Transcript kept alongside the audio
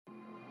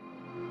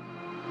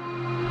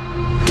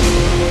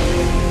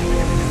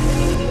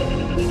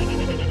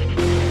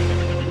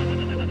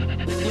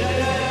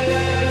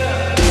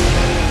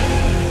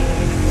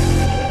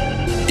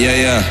Yeah,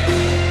 yeah.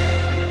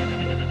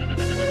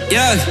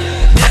 Yeah.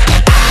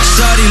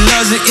 Shorty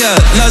loves it, yeah.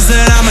 Loves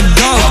that I'm a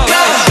dog.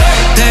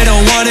 They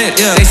don't want it,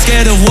 yeah. They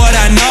scared of what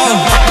I know.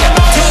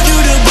 Told you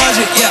the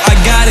budget, yeah. I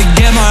gotta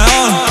get my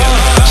own.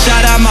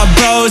 Shout out my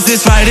bros,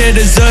 this right here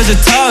deserves a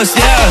toast,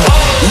 yeah.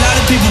 A lot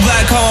of people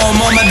back home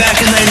on my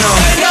back and they know.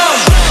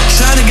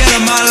 Trying to get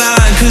on my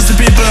line, cause the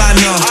people I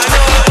know.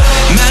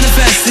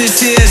 Manifest this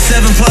here,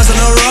 7+ on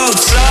the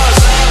ropes.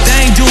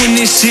 They ain't doing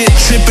this shit,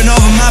 tripping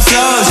over my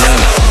flows.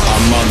 Yeah,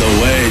 I'm on the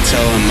way,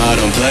 tell them I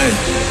don't play.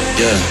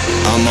 Yeah,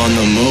 I'm on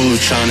the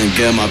move, trying to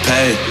get my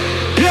pay.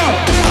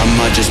 I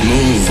might just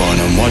move on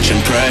and watch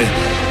and pray.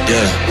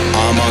 Yeah,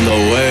 I'm on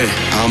the way,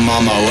 I'm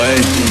on my way.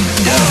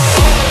 Yeah.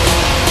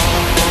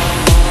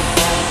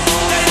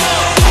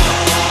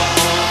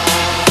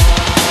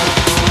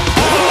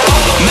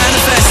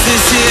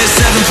 This here,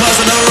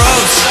 7+ on the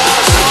ropes.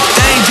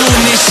 They ain't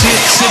doing this shit,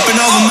 tripping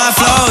over my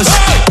flows.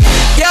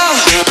 Yeah.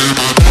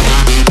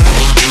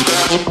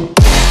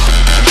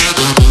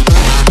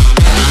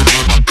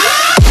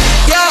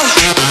 Yeah.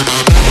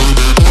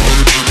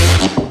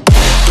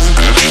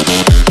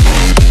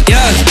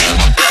 Yeah.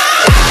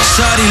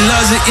 Shorty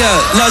loves it,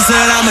 yeah. Loves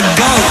that I'm a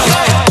goat.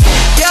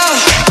 Yeah.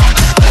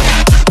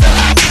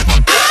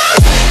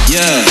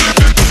 Yeah.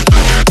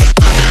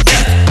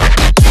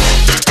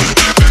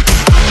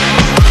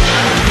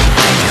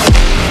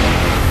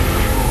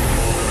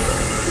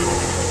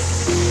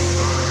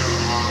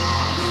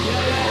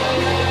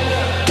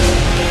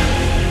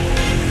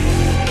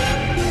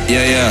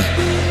 Yeah, yeah.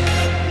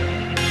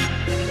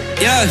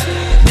 Yeah.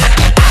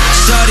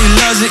 Shorty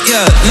loves it,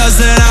 yeah.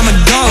 Loves that I'm a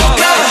dog.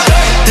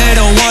 They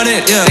don't want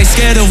it, yeah. They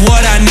scared of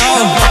what I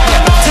know.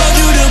 Told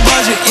you the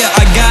budget, yeah.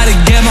 I gotta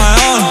get my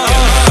own.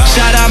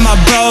 Shout out my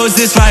bros,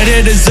 this right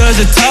here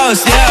deserves a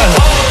toast, yeah.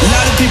 A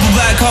lot of people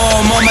back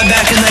home on my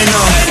back and they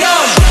know.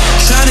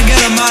 Trying to get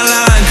on my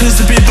line,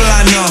 cause the people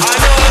I know.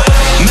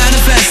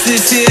 Manifest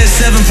this here,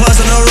 7+ on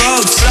the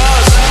ropes.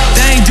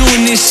 They ain't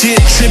doing this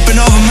shit,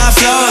 tripping over my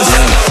flows.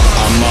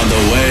 Yeah, I'm on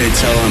the way,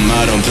 tell them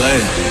I don't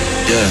play.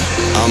 Yeah,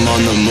 I'm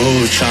on the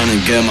move, trying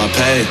to get my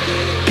pay.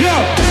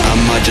 I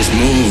might just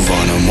move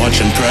on and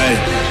watch and pray.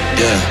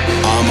 Yeah,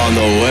 I'm on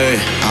the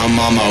way, I'm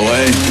on my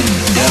way.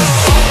 Yeah.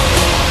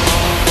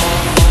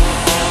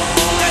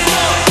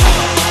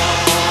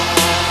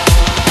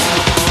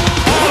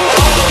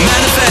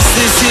 Manifest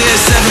this here,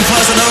 7+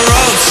 on the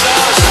ropes.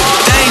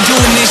 They ain't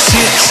doing this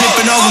shit,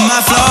 tripping over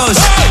my flows.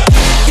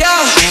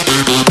 Yeah.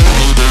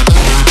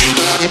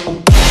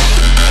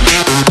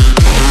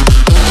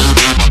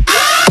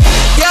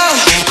 Yeah.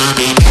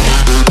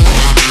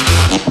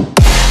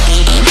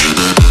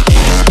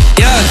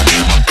 Yeah.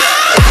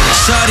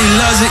 Shorty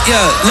loves it,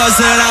 yeah. Loves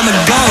that I'm a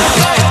goat.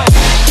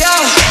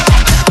 Yeah.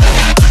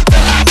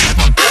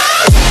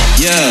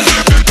 Yeah.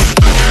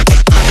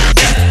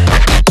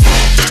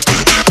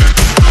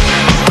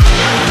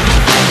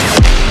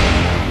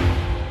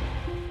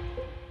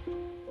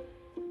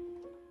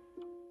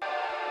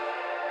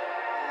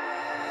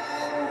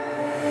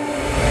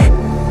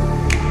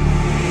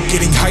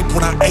 Getting hype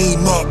when I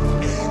aim up,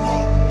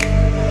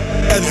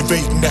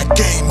 elevating that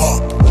game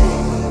up,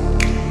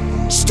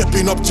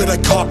 stepping up to the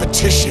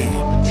competition.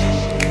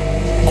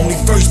 Only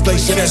first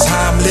place, and that's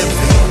how I'm living.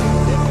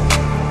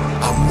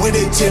 I'm with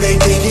it till they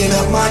digging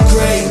up my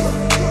grave,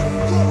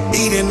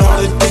 eating all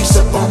the things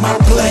up on my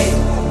plate.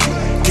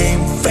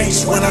 Game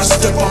face when I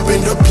step up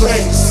into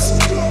place.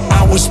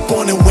 I was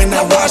born and when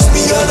I watched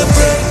me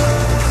elevate.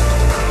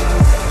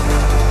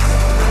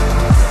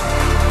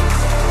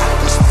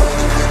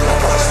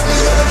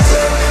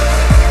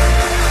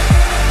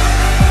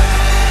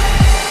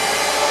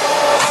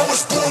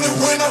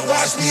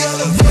 Watch me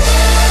elevate.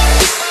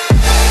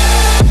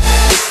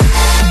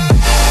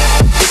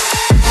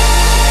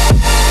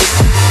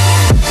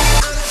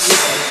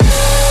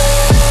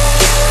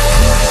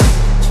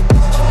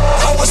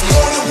 I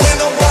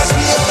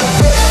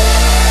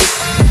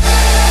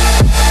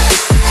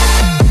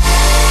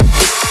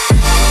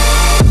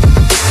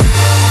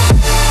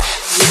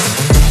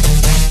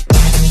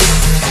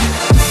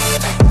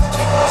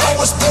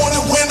was born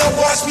to win,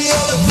 watch me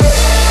elevate.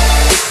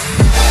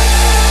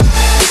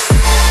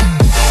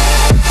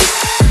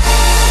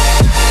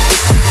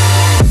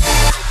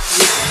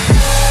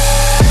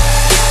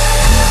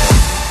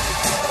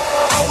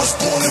 I was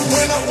born to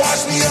win,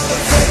 watch me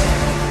elevate.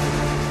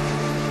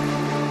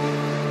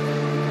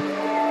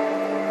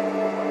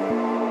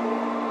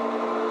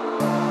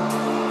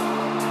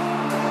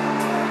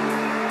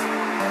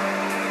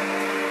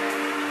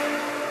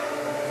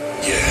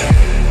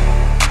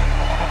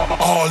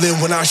 All in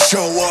when I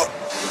show up,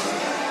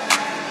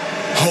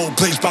 whole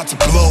place about to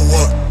blow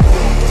up.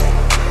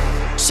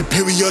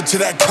 Superior to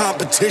that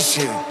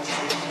competition.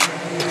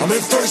 I'm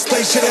in first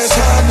place, yeah, that's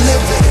how I'm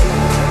living.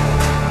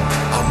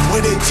 I'm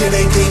with it till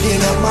they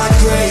digging up my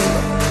grave,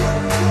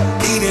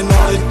 eating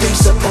all the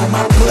things up on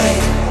my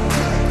plate.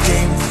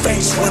 Game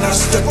face when I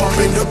step up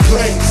into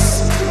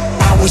place.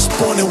 I was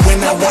born and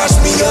when I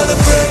watched me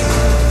elevate.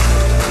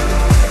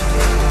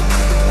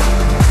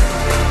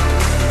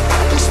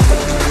 I was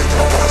born and when I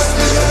watched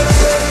me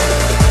elevate.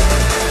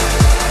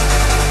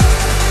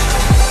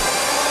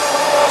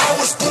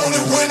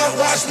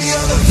 watch me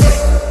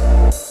elevate.